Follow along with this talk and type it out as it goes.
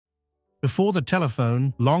Before the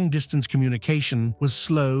telephone, long-distance communication was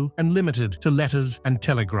slow and limited to letters and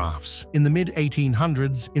telegraphs. In the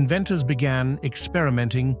mid-1800s, inventors began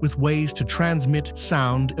experimenting with ways to transmit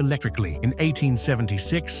sound electrically. In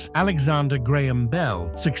 1876, Alexander Graham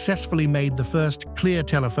Bell successfully made the first clear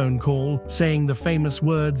telephone call, saying the famous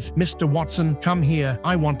words, "Mr. Watson, come here,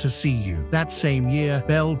 I want to see you." That same year,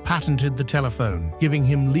 Bell patented the telephone, giving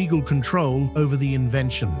him legal control over the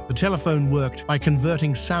invention. The telephone worked by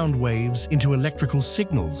converting sound waves into electrical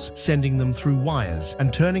signals, sending them through wires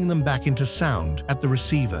and turning them back into sound at the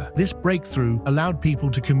receiver. This breakthrough allowed people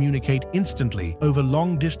to communicate instantly over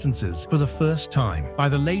long distances for the first time. By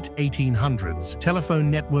the late 1800s,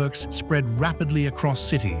 telephone networks spread rapidly across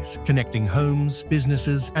cities, connecting homes,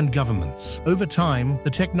 businesses, and governments. Over time, the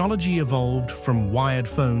technology evolved from wired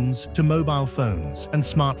phones to mobile phones and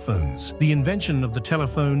smartphones. The invention of the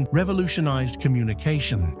telephone revolutionized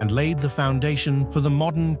communication and laid the foundation for the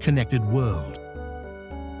modern connected world.